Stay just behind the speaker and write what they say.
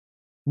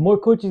More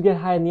coaches get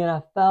hired in the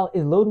NFL.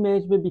 Is load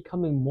management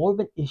becoming more of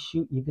an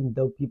issue even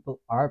though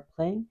people are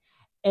playing?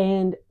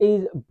 And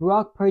is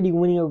Brock Purdy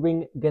winning a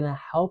ring going to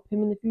help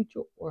him in the future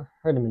or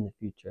hurt him in the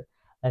future?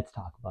 Let's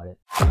talk about it.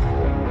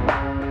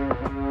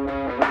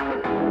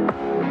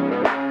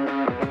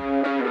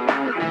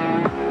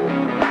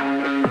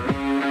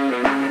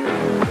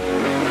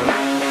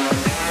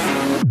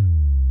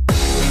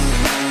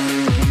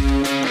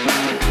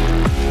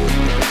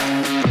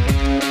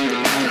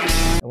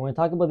 And we're going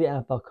to talk about the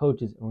NFL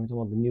coaches, and we're going to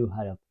talk about the new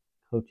head of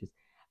coaches.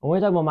 And we're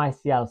going to talk about my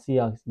Seattle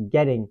Seahawks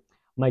getting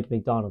Mike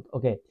Macdonald.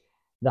 Okay,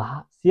 the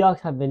Seahawks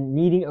have been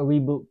needing a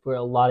reboot for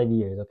a lot of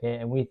years, okay?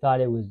 And we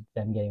thought it was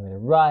them getting rid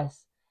of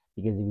Russ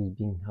because he was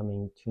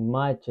becoming too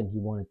much and he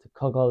wanted to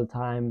cook all the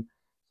time.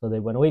 So they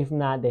went away from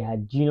that. They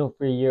had Geno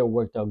for a year,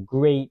 worked out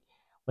great,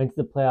 went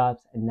to the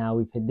playoffs, and now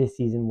we've hit this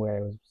season where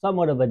it was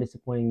somewhat of a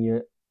disappointing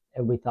year.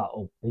 And we thought,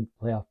 oh, big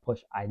playoff push.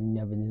 I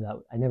never knew that.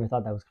 I never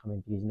thought that was coming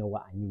because you know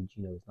what? I knew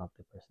Geno was not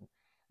the person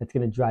that's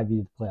going to drive you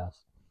to the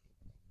playoffs.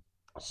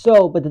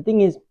 So, but the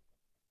thing is,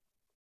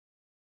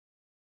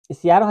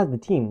 Seattle has the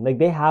team. Like,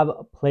 they have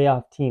a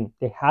playoff team.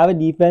 They have a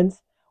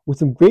defense with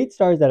some great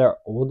stars that are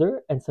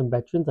older and some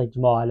veterans like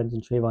Jamal Adams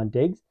and Trayvon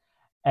Diggs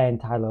and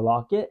Tyler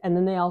Lockett. And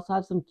then they also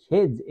have some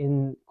kids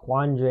in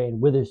Quandre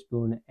and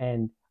Witherspoon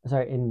in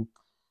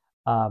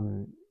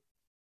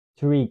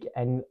Tariq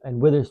and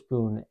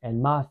Witherspoon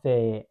and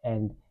Mafe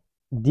and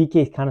DK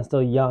is kind of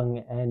still young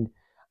and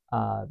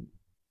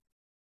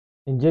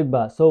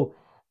Jigba. So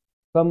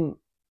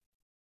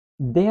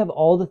they have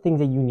all the things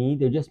that you need.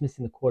 They're just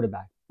missing the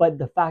quarterback. But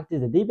the fact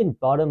is that they've been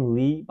bottom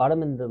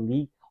in the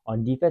league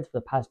on defense for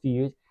the past few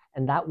years,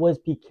 and that was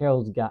Pete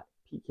Carroll's side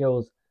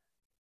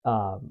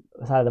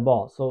of the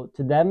ball. So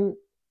to them,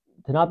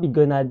 to not be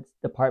good in that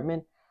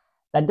department,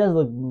 that does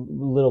look a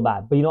little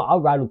bad. But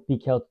I'll ride with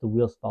Pete Carroll till the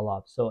wheels fall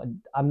off. So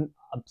I'm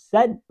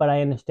upset, but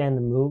I understand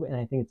the move, and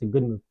I think it's a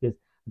good move because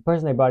the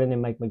person they brought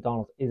in Mike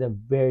Macdonald, is a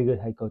very good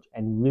head coach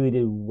and really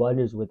did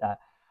wonders with that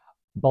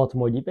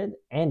Baltimore defense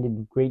and did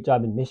a great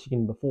job in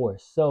Michigan before.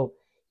 So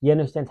he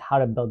understands how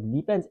to build the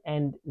defense.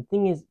 And the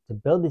thing is, to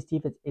build this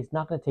defense, it's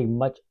not going to take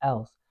much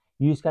else.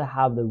 You just got to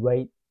have the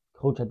right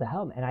coach at the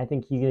helm. And I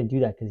think he's going to do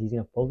that because he's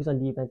going to focus on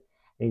defense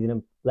and he's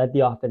going to let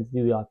the offense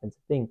do the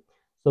offensive thing.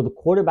 So the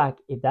quarterback,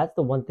 if that's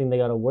the one thing they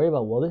got to worry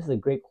about, well, this is a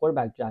great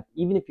quarterback draft.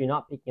 Even if you're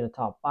not picking a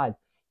top 5,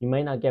 you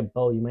might not get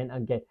Bo, you might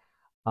not get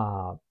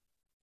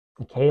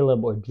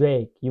Caleb or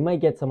Drake. You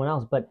might get someone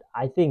else. But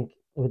I think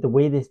with the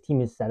way this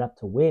team is set up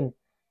to win,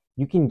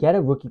 you can get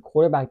a rookie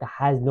quarterback that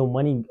has no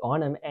money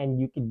on him and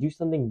you can do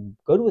something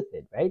good with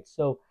it, right?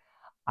 So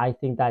I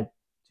think that's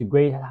a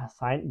great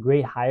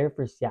hire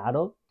for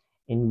Seattle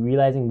in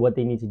realizing what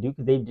they need to do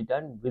because they've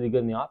done really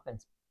good in the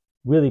offense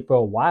really for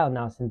a while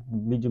now since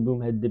Legion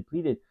Boom had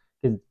depleted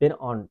because it's been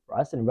on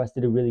Russ and Russ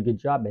did a really good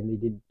job and they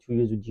did 2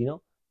 years with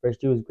Geno.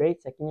 First year was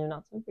great, second year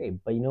not so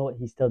great, but you know what?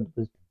 He still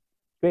was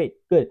great,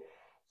 good.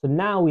 So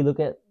now we look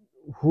at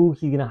who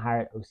he's going to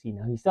hire at OC.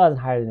 Now, he still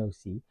hasn't hired an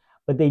OC,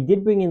 but they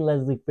did bring in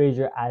Leslie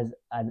Frazier as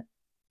an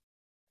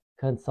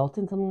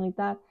consultant, something like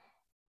that,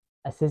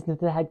 assistant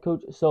to the head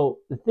coach. So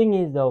the thing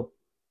is, though,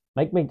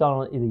 Mike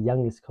Macdonald is the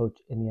youngest coach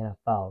in the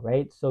NFL,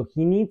 right? So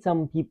he needs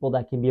some people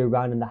that can be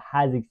around him that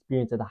has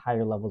experience at the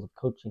higher levels of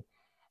coaching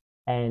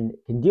and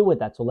can deal with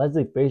that. So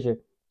Leslie Frazier,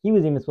 he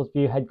was even supposed to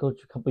be a head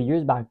coach a couple of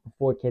years back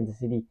before Kansas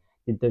City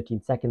did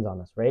 13 seconds on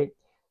us, right?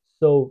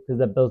 So because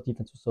the Bills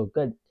defense was so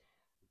good.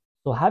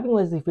 So having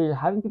Leslie Frazier,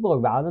 having people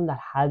around him that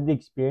had the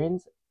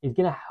experience is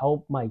going to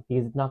help Mike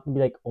because it's not going to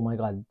be like, oh my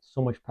God,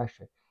 so much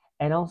pressure.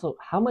 And also,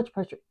 how much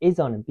pressure is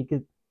on him?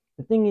 Because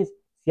the thing is,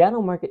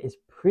 Seattle market is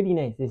pretty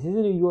nice. This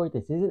isn't New York.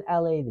 This isn't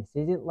LA. This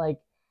isn't like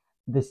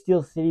the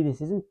Steel City.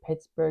 This isn't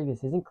Pittsburgh.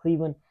 This isn't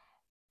Cleveland.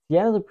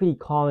 Seattle's a pretty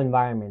calm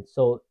environment.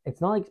 So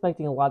it's not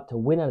expecting a lot to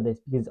win out of this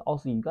because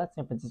also you got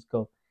San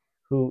Francisco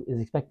who is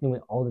expecting to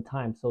win all the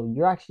time. So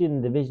you're actually in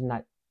a division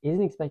that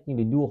isn't expecting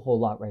to do a whole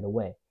lot right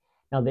away.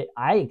 Now,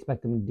 I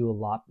expect them to do a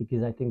lot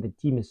because I think the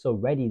team is so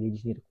ready. They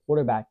just need a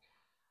quarterback.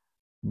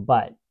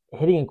 But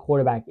hitting a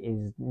quarterback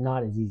is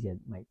not as easy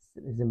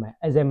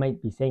as I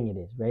might be saying it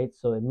is, right?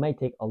 So it might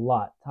take a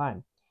lot of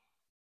time.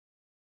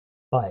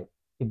 But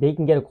if they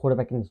can get a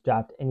quarterback in this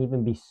draft and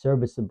even be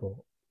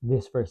serviceable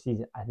this first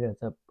season, I think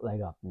that's a leg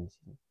up in this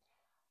season.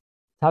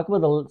 Talk about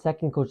the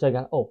second coach I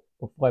got. Oh,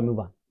 before I move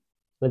on,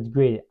 let's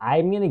grade it.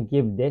 I'm going to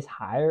give this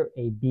hire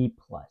a B+.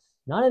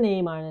 Not an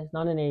A-,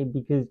 not an A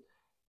because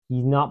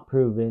he's not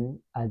proven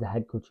at the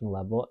head coaching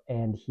level,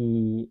 and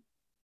he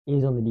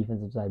is on the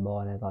defensive side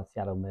ball, and I thought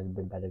Seattle might have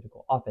been better to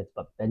go offense,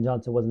 but Ben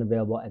Johnson wasn't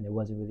available, and there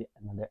wasn't really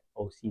another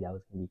OC that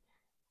was going to be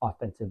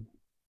offensive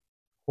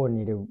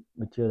coordinator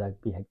material that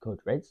could be head coach,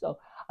 right? So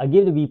I'll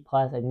give it a B+.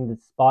 I think the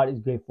spot is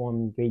great for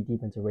him, great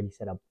defense already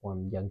set up for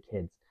him, young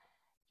kids.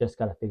 Just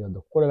got to figure out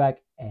the quarterback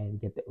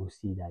and get the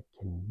OC that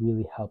can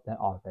really help that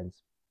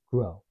offense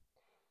grow.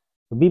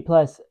 So B+.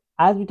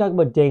 As we talk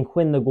about Dan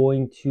Quinn, they're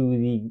going to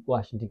the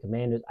Washington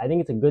Commanders. I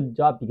think it's a good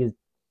job because,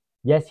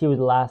 yes, he was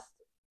the last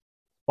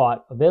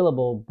spot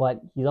available,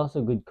 but he's also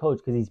a good coach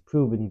because he's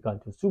proven he's gone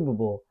to a Super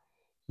Bowl.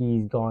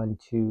 He's gone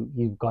to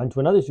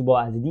another Super Bowl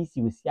as a DC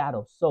with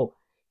Seattle. So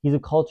he's a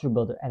culture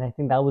builder, and I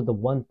think that was the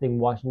one thing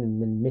Washington's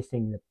been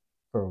missing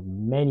for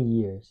many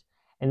years.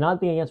 And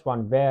nothing against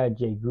Ron Rivera,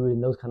 Jay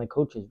Gruden, those kind of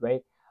coaches,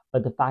 right?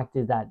 But the fact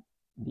is that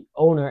the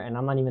owner, and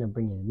I'm not even gonna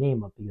bring his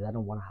name up because I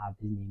don't want to have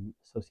his name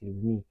associated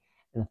with me.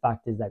 And the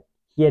fact is that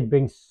he had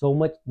bring so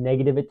much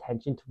negative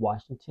attention to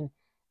Washington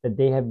that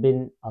they have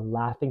been a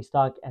laughing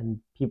stock, and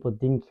people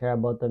didn't care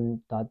about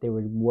them, thought they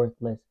were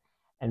worthless,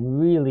 and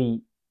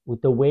really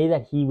with the way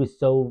that he was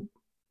so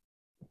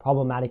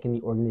problematic in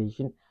the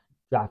organization,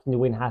 drafting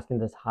Dwayne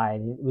Haskins as high,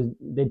 and it was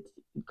the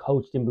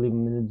coach didn't believe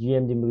him and the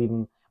GM didn't believe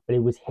him, but it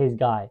was his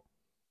guy.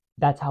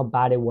 That's how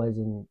bad it was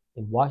in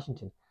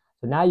Washington.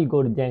 So now you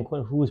go to Dan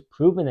Quinn, who has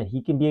proven that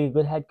he can be a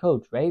good head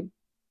coach, right?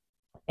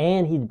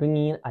 And he's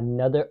bringing in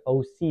another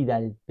OC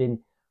that has been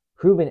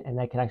proven and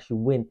that can actually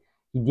win.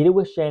 He did it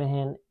with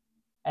Shanahan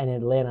and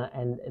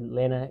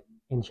Atlanta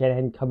and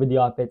Shanahan covered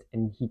the offense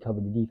and he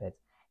covered the defense.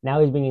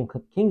 Now he's bringing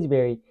Cliff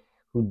Kingsbury,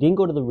 who didn't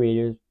go to the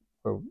Raiders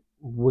for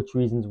which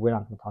reasons we're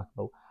not going to talk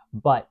about.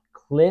 But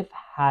Cliff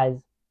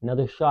has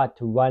another shot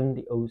to run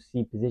the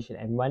OC position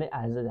and run it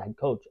as a head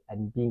coach.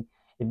 And being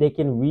if they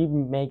can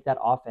remake that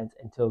offense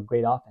into a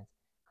great offense,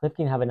 Cliff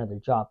can have another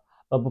job.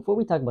 But before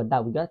we talk about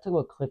that, we got to talk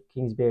about Cliff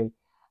Kingsbury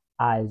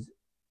as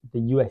the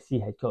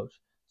USC head coach.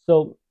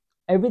 So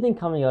everything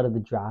coming out of the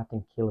draft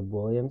and Caleb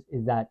Williams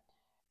is that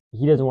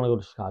he doesn't want to go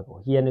to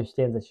Chicago. He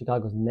understands that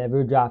Chicago's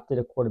never drafted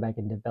a quarterback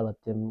and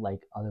developed him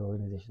like other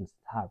organizations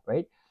have,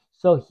 right?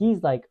 So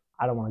he's like,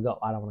 I don't want to go.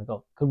 I don't want to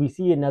go. Could we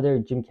see another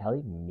Jim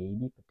Kelly?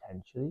 Maybe,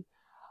 potentially.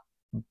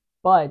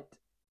 But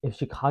if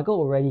Chicago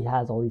already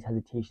has all these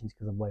hesitations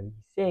because of what he's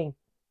saying,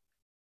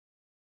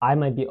 I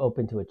might be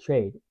open to a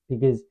trade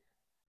because,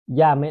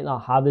 yeah, I might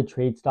not have the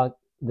trade stock,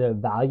 the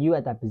value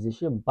at that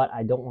position, but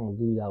I don't want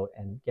to lose out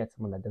and get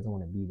someone that doesn't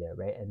want to be there,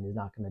 right? And is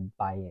not going to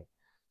buy in.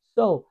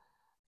 So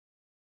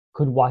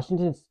could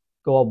Washington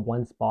go up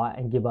one spot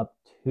and give up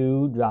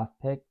two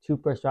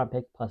first round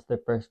picks plus their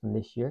first from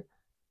this year?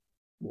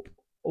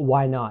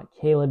 Why not?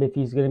 Caleb, if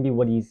he's going to be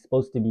what he's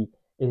supposed to be,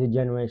 is a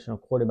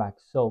generational quarterback.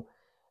 So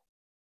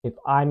if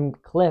I'm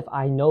Cliff,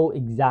 I know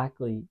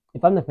exactly.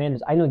 If I'm the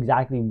Commanders, I know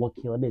exactly what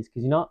Caleb is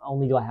because not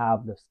only do I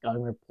have the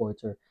scouting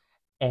reports or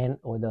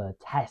the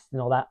tests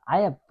and all that, I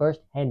have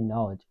first-hand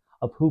knowledge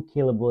of who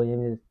Caleb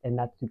Williams is, and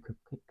that's through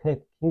Cliff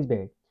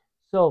Kingsbury.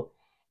 So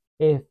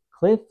if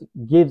Cliff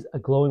gives a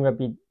glowing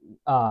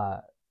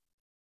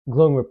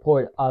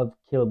report of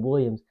Caleb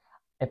Williams,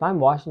 if I'm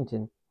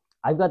Washington,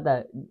 I've got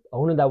that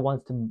owner that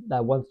wants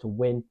to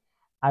win.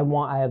 I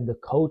have the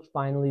coach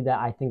finally that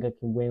I think I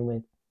can win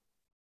with.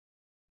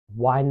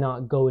 Why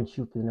not go and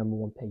shoot for the number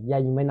one pick? Yeah,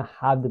 you might not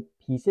have the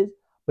pieces,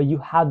 but you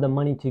have the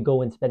money to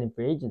go and spend in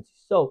free agency.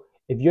 So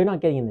if you're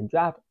not getting in the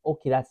draft,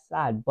 okay, that's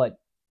sad, but you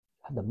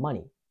have the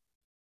money.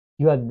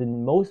 You have the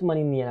most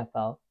money in the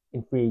NFL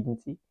in free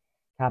agency,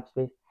 cap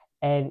space,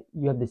 and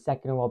you have the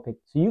second overall pick.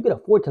 So you can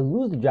afford to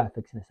lose the draft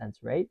picks in a sense,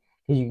 right?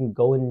 Because you can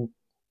go and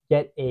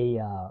get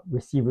a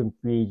receiver in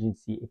free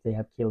agency if they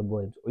have Caleb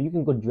Williams, or you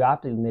can go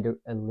draft a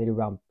later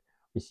round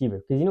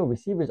receiver. Because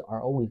receivers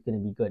are always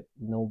going to be good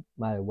no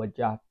matter what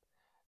draft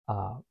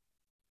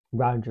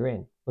round you're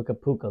in. Look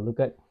at Puka. Look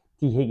at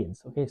T.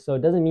 Higgins. Okay, so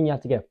it doesn't mean you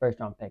have to get a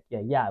first round pick.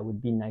 Yeah, it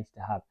would be nice to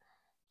have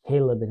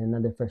Caleb and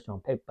another first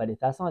round pick. But if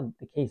that's not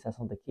the case, that's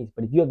not the case.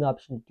 But if you have the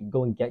option to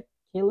go and get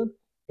Caleb,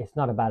 it's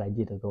not a bad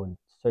idea to go and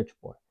search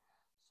for.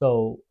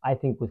 So I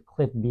think with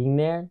Cliff being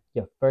there,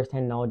 you have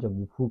first-hand knowledge of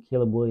who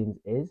Caleb Williams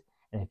is.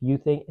 And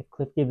if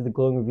Cliff gives the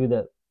glowing review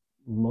that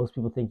most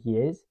people think he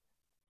is,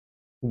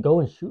 go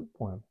and shoot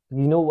for him.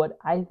 You know what?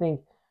 I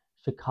think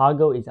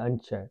Chicago is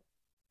unsure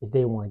if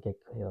they want to get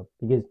Caleb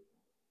because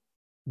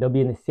they'll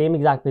be in the same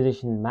exact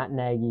position Matt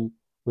Nagy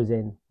was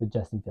in with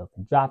Justin Fields.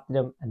 They drafted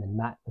him, and then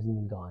Matt wasn't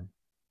even gone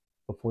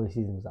before the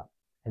season was up.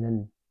 And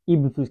then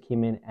Eberflus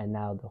came in, and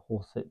now the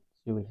whole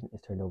situation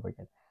is turned over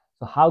again.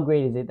 So how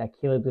great is it that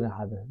Caleb's going to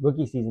have a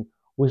rookie season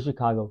with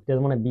Chicago,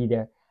 doesn't want to be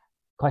there,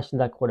 questions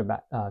that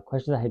quarterback,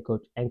 questions that head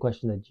coach, and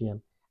questions that GM,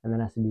 and then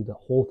has to do the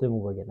whole thing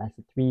over again. That's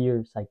a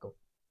 3-year cycle.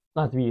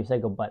 Not a 3-year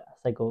cycle, but a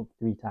cycle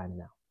 3 times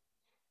now.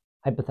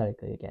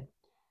 Hypothetically again.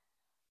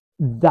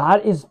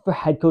 That is for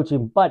head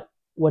coaching, but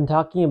when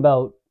talking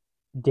about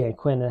Dan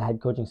Quinn in a head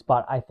coaching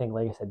spot, I think,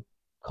 like I said,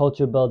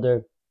 culture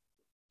builder,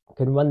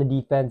 can run the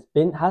defense,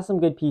 has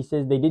some good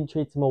pieces. They did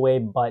trade some away,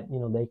 but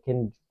they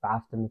can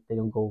draft them if they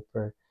don't go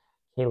for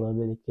Caleb.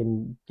 They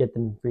can get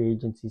them in free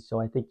agency. So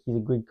I think he's a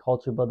good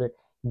culture builder.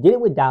 He did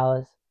it with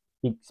Dallas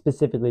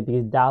specifically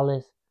because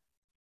Dallas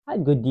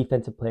had good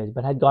defensive players,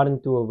 but had gotten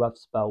through a rough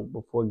spell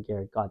before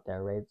Garrett got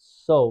there, right?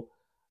 So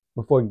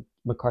before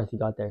McCarthy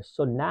got there.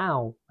 So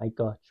now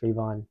Micah,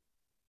 Trayvon,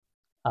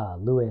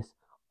 Lewis,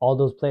 all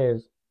those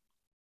players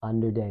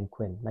under Dan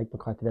Quinn. Mike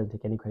McCarthy doesn't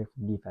take any credit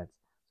for the defense.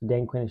 So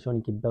Dan Quinn has shown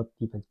he can build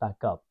the defense back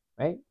up,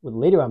 right? With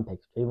later round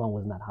picks, Trayvon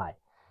wasn't that high.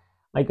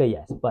 Micah,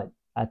 yes, but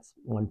that's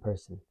one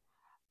person.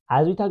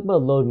 As we talk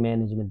about load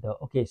management, though,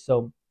 okay,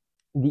 so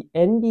the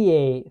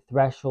NBA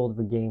threshold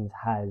for games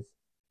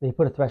they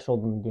put a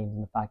threshold on the games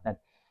in the fact that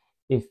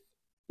if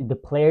the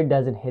player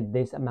doesn't hit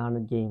this amount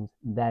of games,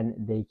 then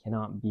they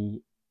cannot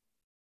be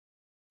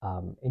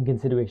in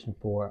consideration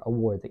for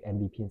awards like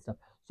MVP and stuff.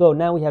 So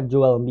now we have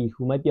Joel Embiid,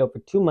 who might be out for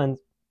 2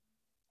 months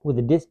with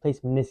a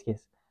displaced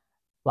meniscus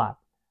flap.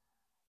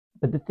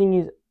 But the thing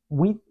is,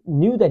 we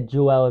knew that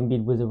Joel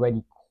Embiid was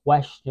already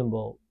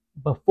questionable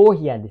before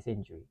he had this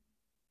injury.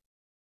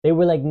 They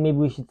were like, maybe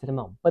we should sit him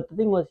out. But the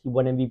thing was, he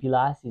won MVP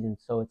last season,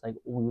 so it's like,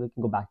 we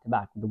can go back to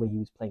back with the way he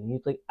was playing. He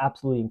was playing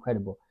absolutely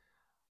incredible.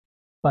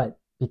 But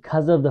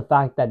because of the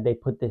fact that they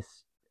put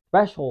this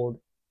threshold,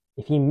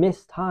 if he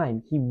missed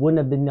time, he wouldn't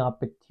have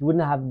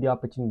the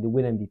opportunity to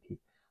win MVP.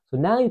 So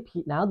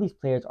now these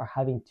players are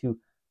having to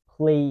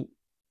play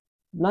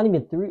not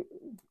even through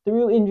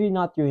injury,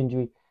 not through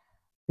injury,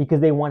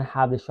 because they want to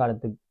have the shot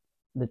at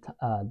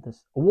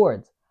this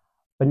awards.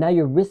 But now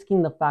you're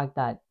risking the fact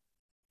that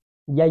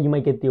you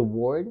might get the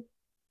award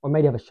or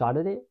might have a shot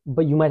at it,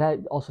 but you might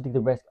also take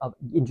the risk of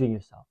injuring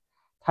yourself.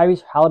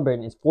 Tyrese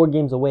Halliburton is 4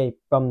 games away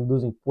from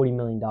losing $40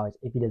 million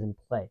if he doesn't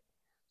play.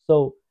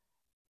 So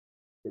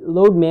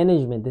load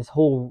management, this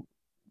whole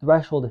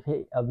threshold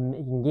of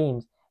making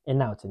games, and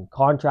now it's in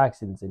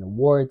contracts and it's in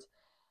awards.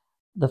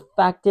 The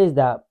fact is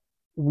that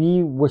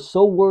we were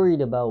so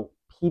worried about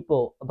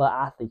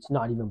athletes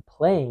not even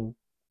playing,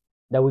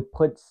 that we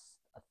put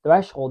a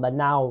threshold that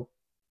now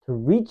to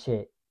reach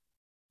it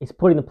is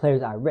putting the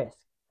players at risk.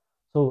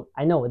 So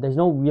I know there's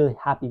no really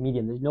happy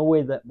medium. There's no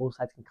way that both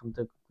sides can come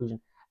to a conclusion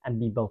and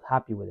be both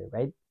happy with it,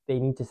 right? They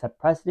need to set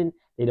precedent.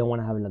 They don't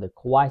want to have another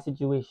Kawhi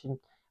situation,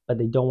 but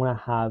they don't want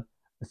to have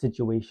a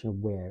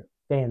situation where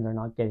fans are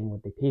not getting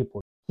what they paid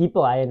for.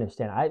 People, I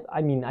understand.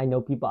 I mean, I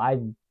know people.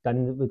 I've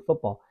done it with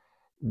football.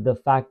 The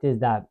fact is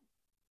that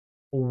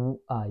you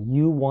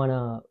want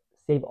to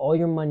save all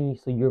your money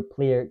so your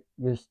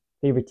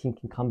favorite team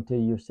can come to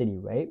your city,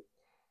 right?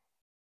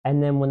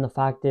 And then when the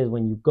fact is,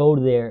 when you go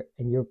there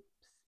and your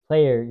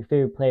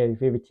favorite player, your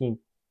favorite team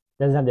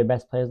doesn't have their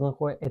best players on the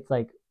court, it's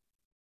like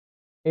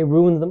it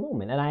ruins the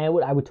moment. And I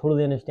would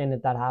totally understand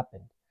if that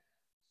happened.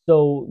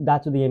 So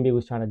that's what the NBA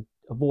was trying to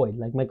avoid.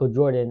 Like Michael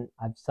Jordan,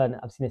 I've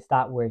seen a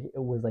stat where it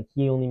was like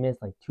he only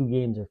missed like 2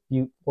 games or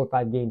 4 or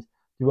 5 games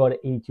throughout an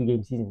 82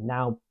 game season.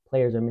 Now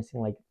players are missing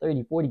like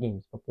 30, 40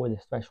 games before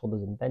this threshold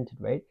was invented,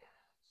 right?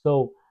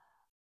 So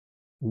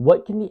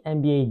what can the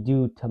NBA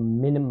do to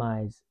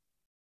minimize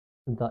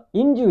the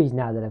injuries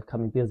now that have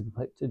come in? Because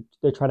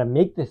they're trying to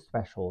make this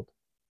threshold,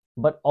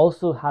 but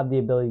also have the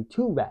ability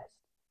to rest.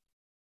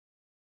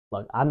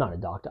 Look, I'm not a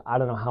doctor. I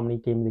don't know how many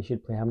games they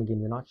should play, how many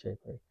games they're not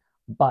should play.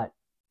 But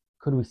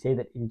could we say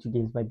that 82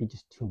 games might be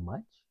just too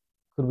much?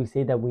 Could we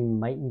say that we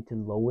might need to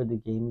lower the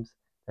games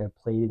that are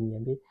played in the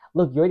NBA?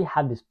 Look, you already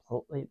have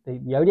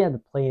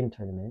the play-in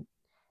tournament.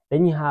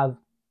 Then you have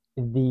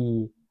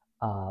the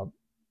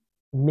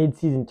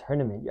mid-season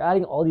tournament. You're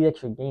adding all these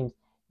extra games.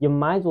 You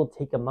might as well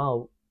take them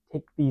out,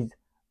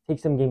 take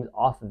some games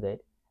off of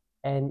it,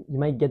 and you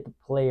might get the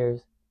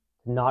players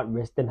to not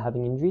risk them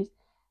having injuries,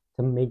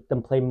 to make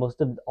them play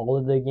all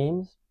of their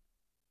games.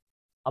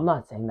 I'm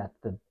not saying that's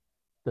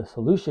the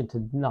solution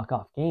to knock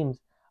off games,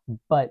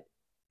 but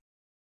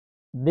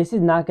this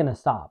is not going to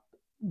stop.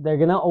 They're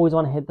going to always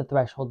want to hit the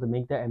threshold to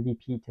make their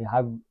MVP, to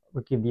have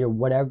Rookie of the Year,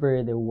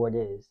 whatever the award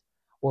is,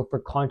 or for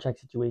contract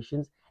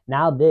situations.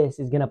 Now this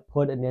is going to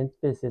put an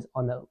emphasis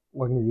on the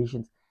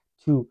organizations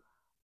to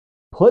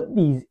put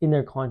these in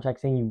their contract,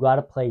 saying you've got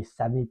to play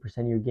 70%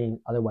 of your games,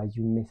 otherwise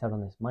you miss out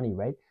on this money,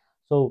 right?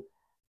 So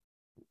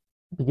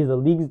because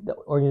the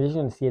organization is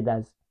going to see it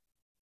as,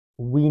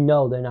 we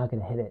know they're not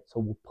going to hit it, so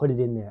we'll put it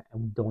in there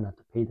and we don't have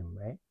to pay them,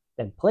 right?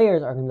 Then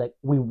players are going to be like,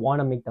 we want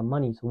to make the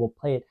money, so we'll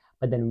play it,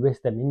 but then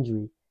risk them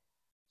injury.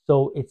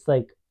 So it's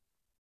like,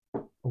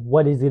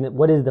 what is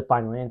the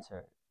final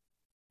answer?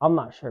 I'm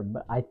not sure,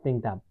 but I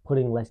think that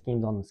putting less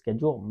games on the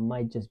schedule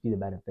might just be the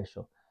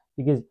beneficial,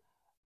 because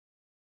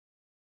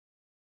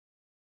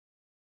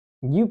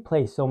you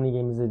play so many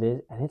games as it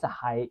is, and it's a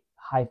high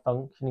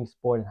functioning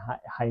sport and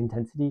high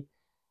intensity.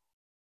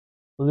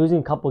 Losing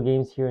a couple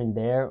games here and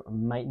there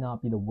might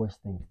not be the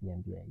worst thing for the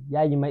NBA.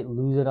 Yeah, you might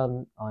lose it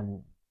on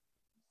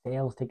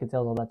sales, ticket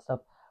sales, all that stuff,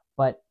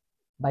 but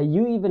by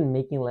you even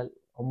making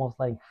almost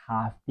like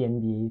half the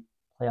NBA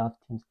playoff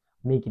teams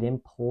make it in,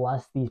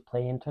 plus these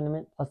play-in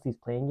tournament, plus these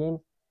playing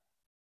games,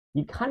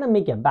 you kind of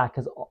make it back,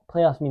 because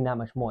playoffs mean that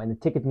much more and the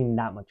tickets mean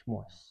that much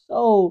more.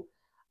 So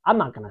I'm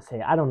not gonna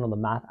say, I don't know the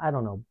math, I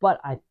don't know, but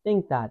I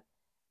think that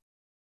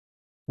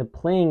the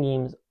playing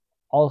games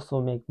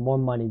also make more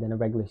money than a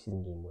regular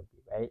season game would be,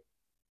 right?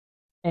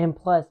 And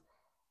plus,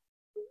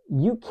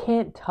 you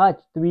can't touch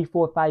 3,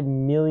 4, 5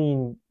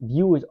 million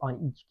viewers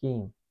on each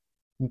game.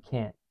 You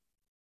can't.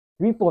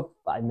 3, 4,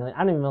 5 million. I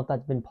don't even know if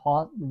that's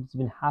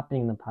been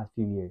happening in the past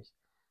few years.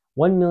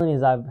 1 million,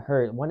 as I've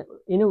heard,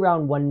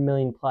 around 1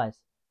 million plus,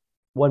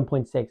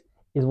 1.6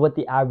 is what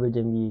the average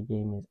NBA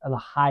game is on the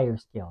higher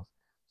scales.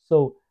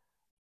 So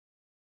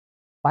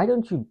why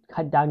don't you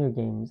cut down your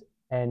games,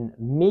 and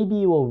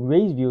maybe it will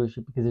raise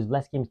viewership because there's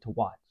less games to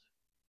watch,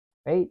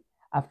 right?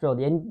 After all,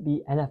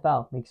 the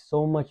NFL makes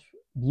so much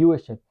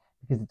viewership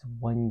because it's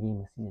 1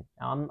 game a season.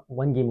 Now,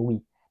 1 game a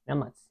week. I'm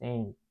not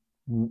saying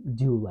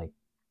do like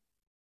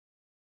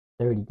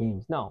 30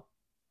 games, no,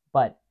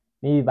 but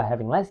maybe by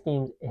having less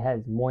games, it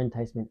has more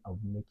enticement of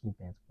making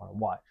fans want to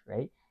watch,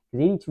 right?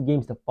 Because 82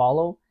 games to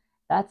follow,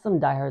 that's some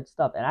diehard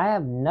stuff. And I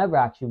have never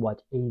actually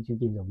watched 82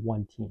 games of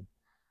one team.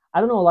 I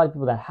don't know a lot of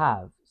people that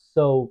have.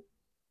 So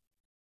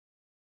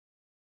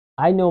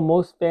I know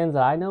most fans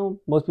that I know,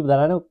 most people that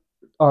I know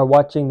are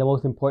watching the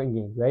most important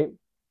games, right?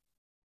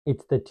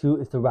 It's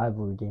the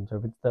rivalry games, or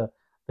if it's the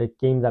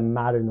games that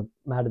matter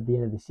at the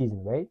end of the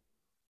season, right?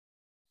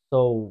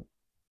 So,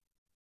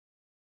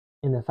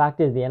 and the fact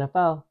is, the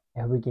NFL,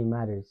 every game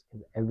matters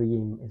because every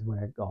game is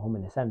winner go home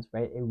in a sense,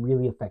 right? It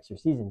really affects your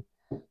season.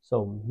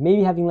 So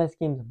maybe having less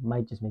games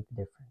might just make the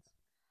difference.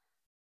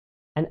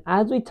 And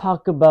as we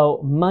talk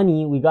about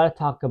money, we got to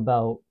talk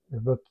about the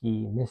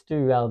rookie, Mr.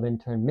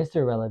 Irrelevant turned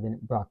Mr.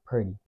 Relevant, Brock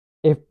Purdy.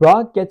 If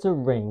Brock gets a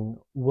ring,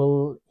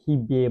 will he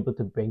be able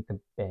to break the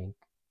bank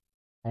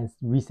and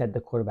reset the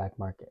quarterback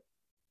market?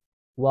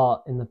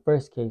 Well, in the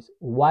first case,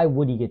 why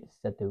would he get to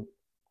set the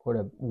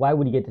Why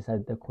would he get to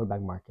set the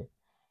quarterback market?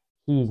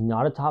 He's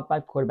not a top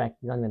 5 quarterback.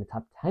 He's not even a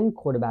top 10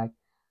 quarterback.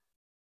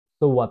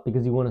 So what?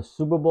 Because he won a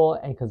Super Bowl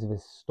and because of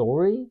his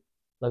story?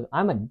 Look,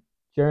 I'm a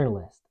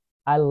journalist.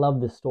 I love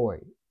the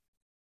story,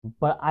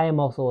 but I am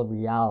also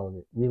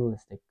a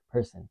realistic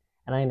person,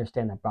 and I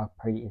understand that Brock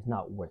Purdy is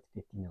not worth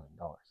 $50 million.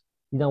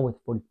 He's not worth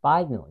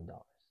 $45 million.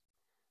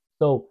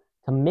 So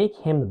to make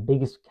him the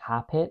biggest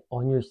cap hit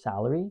on your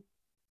salary,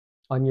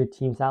 on your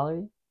team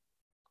salary,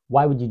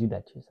 why would you do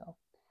that to yourself?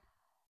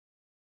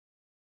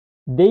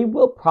 They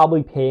will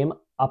probably pay him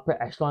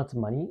upper echelons of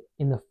money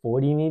in the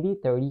 40, maybe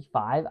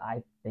 35,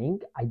 I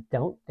think. I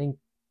don't think,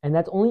 and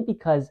that's only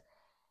because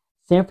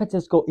San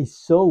Francisco is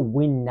so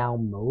win now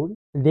mode.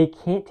 They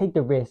can't take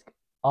the risk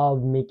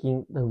of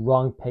making the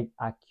wrong pick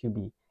at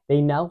QB.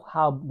 They know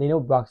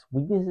Brock's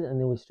weaknesses and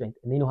they know his strength,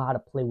 and they know how to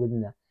play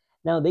within that.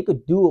 Now they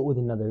could do it with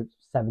another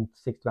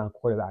 6th round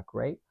quarterback,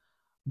 right?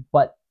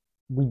 But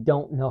we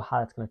don't know how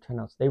that's going to turn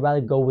out. So they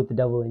rather go with the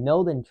devil they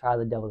know than try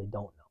the devil they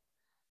don't know.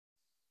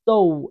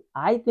 So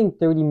I think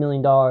 $30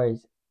 million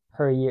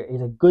per year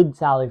is a good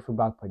salary for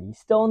Brock Purdy. He's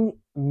still in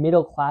the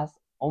middle class,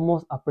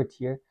 almost upper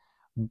tier,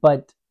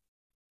 but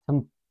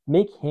to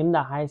make him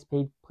the highest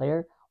paid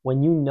player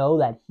when you know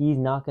that he's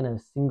not going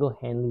to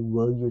single-handedly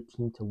will your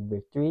team to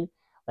victory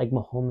like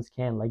Mahomes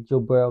can, like Joe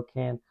Burrow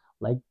can,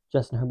 like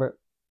Justin Herbert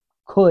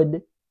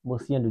could, we'll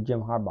see under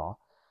Jim Harbaugh.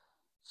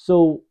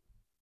 So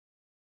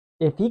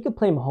if he could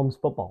play Mahomes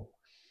football,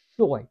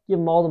 sure, give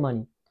him all the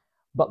money.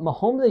 But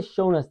Mahomes has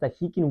shown us that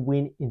he can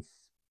win in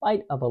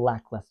spite of a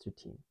lackluster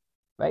team,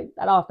 right?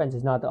 That offense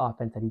is not the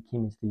offense that he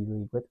came into the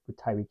league with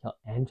Tyreek Hill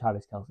and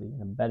Travis Kelce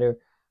in a better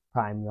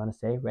prime, you want to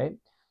say, right?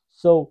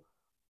 So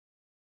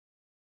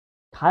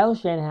Kyle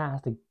Shanahan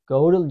has to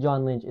go to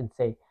John Lynch and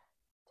say,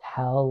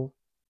 tell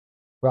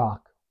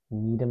Brock we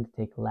need him to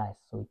take less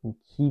so we can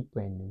keep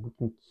Brandon, we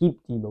can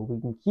keep Debo,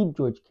 we can keep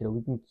George Kittle,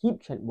 we can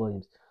keep Trent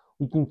Williams,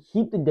 we can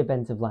keep the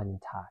defensive line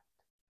intact.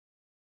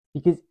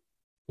 Because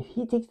if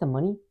he takes the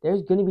money,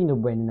 there's going to be no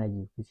Brandon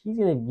Ayuk because he's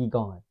going to be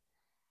gone.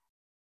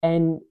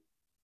 And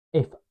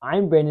if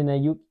I'm Brandon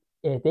Ayuk,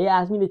 if they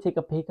ask me to take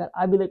a pay cut,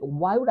 I'd be like,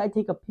 why would I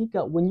take a pay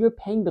cut when you're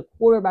paying the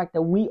quarterback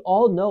that we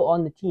all know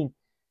on the team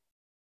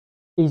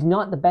is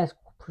not the best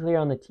player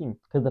on the team?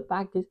 Because the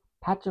fact is,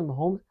 Patrick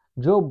Mahomes,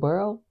 Joe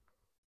Burrow,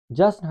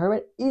 Justin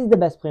Herbert is the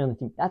best player on the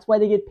team. That's why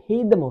they get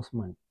paid the most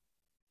money.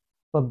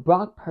 But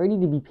Brock Purdy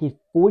to be paid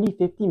 $40,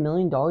 $50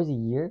 million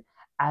a year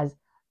as,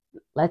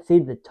 let's say,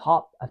 the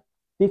top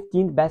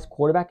 15th best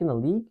quarterback in the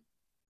league?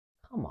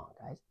 Come on,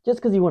 guys. Just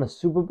because he won a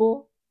Super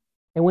Bowl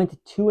and went to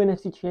 2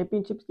 NFC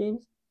Championships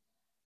games?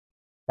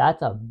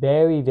 That's a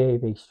very, very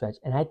big stretch.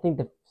 And I think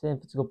the San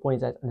Francisco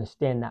 49ers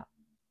understand that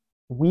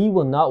we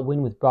will not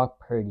win with Brock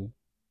Purdy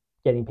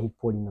getting paid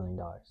 $40 million.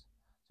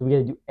 So we got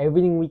to do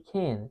everything we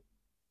can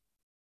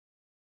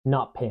to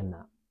not pay him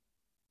that.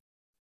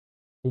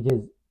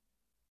 Because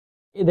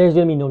there's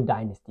going to be no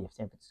dynasty if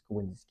San Francisco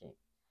wins this game.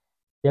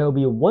 There will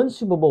be one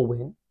Super Bowl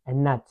win,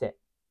 and that's it.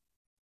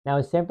 Now,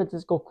 is San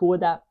Francisco cool with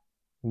that?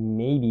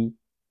 Maybe.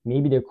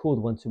 Maybe they're cool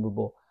with one Super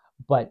Bowl.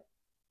 But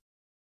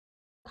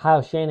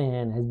Kyle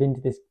Shanahan has been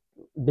to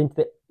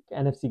the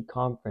NFC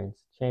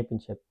Conference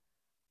Championship.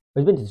 Or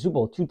he's been to the Super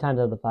Bowl 2 times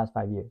out of the last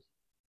 5 years.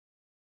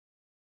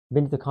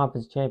 Been to the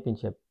Conference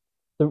Championship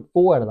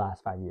 4 out of the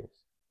last 5 years.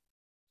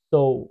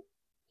 So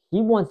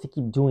he wants to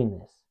keep doing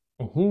this.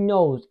 And he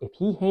knows if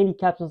he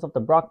handicaps himself to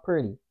Brock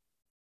Purdy,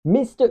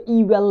 Mr.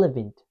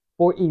 Irrelevant,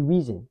 for a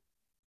reason,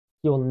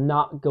 he will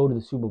not go to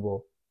the Super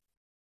Bowl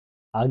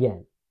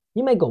again.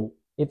 He might go,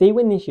 if they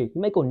win this year, he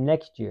might go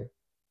next year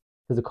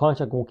because the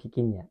contract won't kick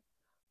in yet.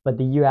 But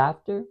the year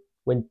after,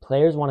 when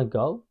players want to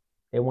go,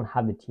 they won't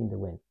have the team to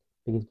win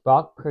because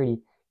Brock Purdy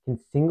can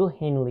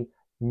single-handedly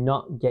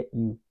not get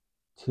you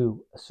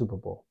to a Super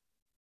Bowl.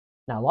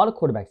 Now, a lot of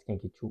quarterbacks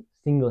can't get you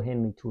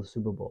single-handedly to a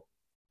Super Bowl.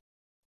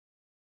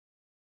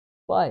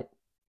 But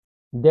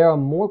there are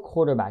more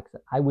quarterbacks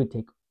that I would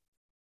take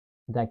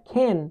that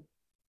can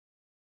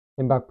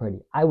than Brock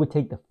Purdy. I would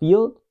take the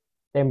field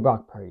than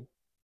Brock Purdy.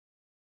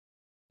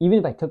 even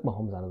if I took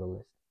Mahomes out of the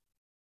list.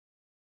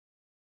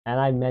 And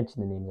I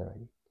mentioned the names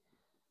already.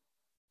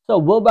 So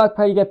will Brock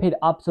Purdy get paid?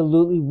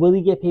 Absolutely. Will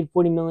he get paid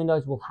 $40 million?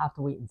 We'll have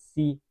to wait and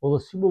see. Will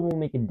the Super Bowl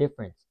make a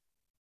difference?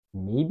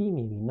 Maybe,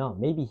 maybe not.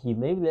 Maybe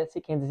let's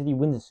say Kansas City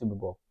wins the Super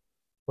Bowl.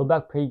 Will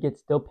Brock Purdy get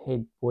still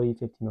paid $40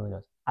 to $50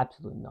 million?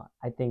 Absolutely not.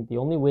 I think the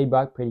only way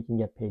Brock Purdy can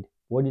get paid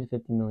 $40 to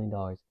 $50 million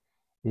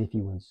is if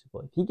he wins the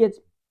Super Bowl.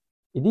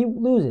 If he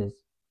loses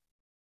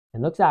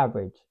and looks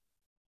average,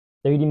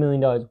 $30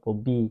 million will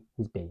be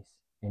his base.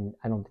 And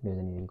I don't think there's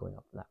anything going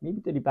up from that. Maybe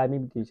 35,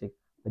 maybe 36,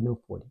 but no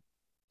 40.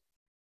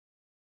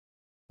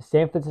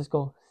 San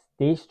Francisco,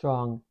 stay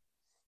strong,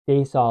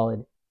 stay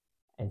solid,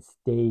 and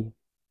stay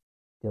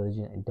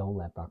diligent, and don't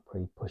let Brock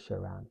Purdy push you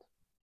around.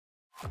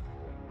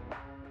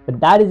 But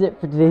that is it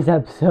for today's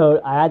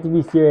episode. I had to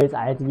be serious.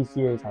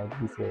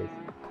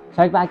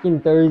 Check back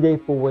in Thursday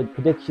for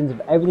predictions of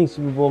everything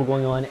Super Bowl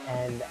going on,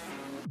 and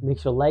make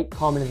sure to like,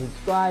 comment, and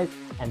subscribe,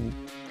 and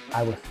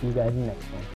I will see you guys in the next one.